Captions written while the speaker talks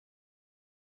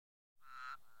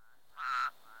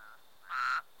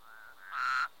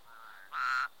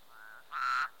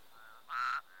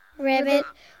Ribbit,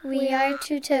 we are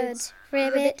two toads.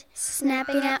 Ribbit,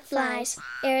 snapping at flies.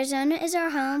 Arizona is our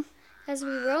home as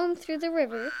we roam through the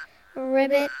river.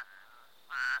 Ribbit.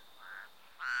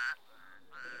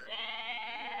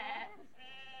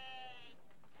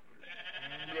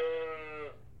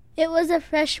 It was a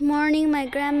fresh morning. My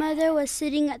grandmother was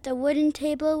sitting at the wooden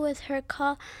table with her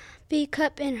coffee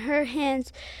cup in her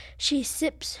hands. She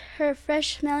sips her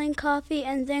fresh-smelling coffee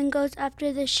and then goes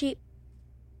after the sheep.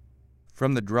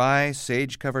 From the dry,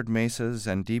 sage-covered mesas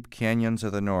and deep canyons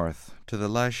of the north to the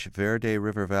lush Verde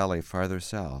River Valley farther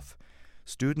south,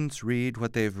 students read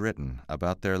what they've written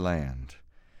about their land.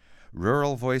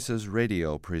 Rural Voices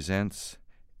Radio presents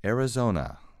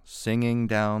Arizona, Singing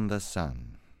Down the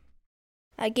Sun.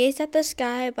 I Gaze at the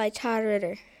Sky by Todd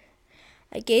Ritter.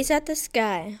 I gaze at the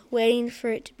sky, waiting for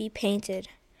it to be painted.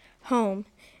 Home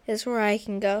is where I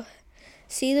can go.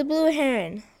 See the blue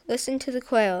heron, listen to the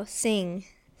quail, sing,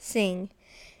 sing.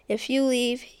 If you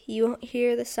leave, you won't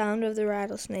hear the sound of the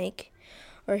rattlesnake,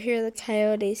 or hear the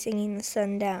coyote singing the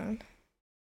sun down.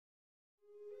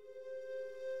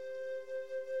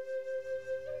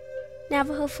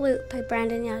 Navajo Flute by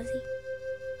Brandon Yazzie.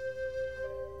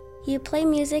 You play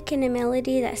music in a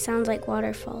melody that sounds like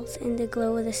waterfalls in the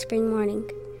glow of the spring morning.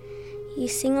 You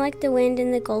sing like the wind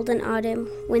in the golden autumn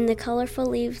when the colorful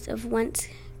leaves of once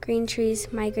green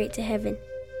trees migrate to heaven.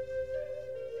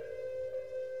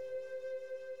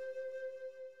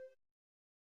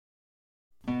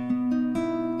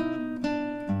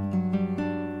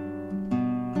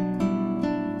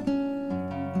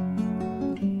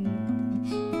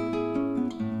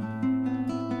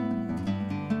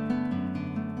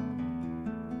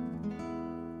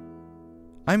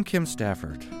 I'm Kim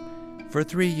Stafford. For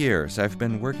 3 years, I've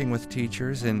been working with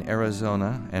teachers in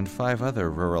Arizona and 5 other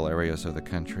rural areas of the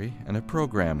country in a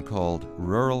program called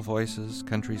Rural Voices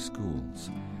Country Schools.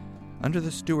 Under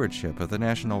the stewardship of the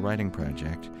National Writing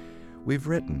Project, we've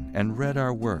written and read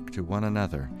our work to one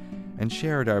another and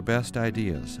shared our best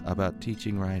ideas about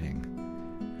teaching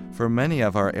writing. For many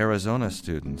of our Arizona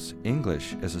students,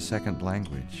 English is a second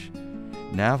language.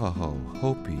 Navajo,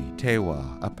 Hopi,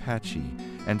 Tewa, Apache,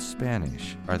 and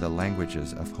Spanish are the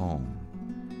languages of home.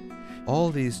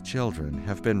 All these children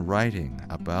have been writing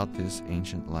about this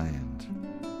ancient land.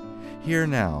 Here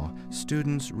now,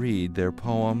 students read their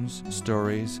poems,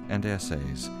 stories, and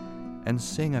essays, and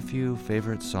sing a few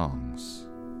favorite songs.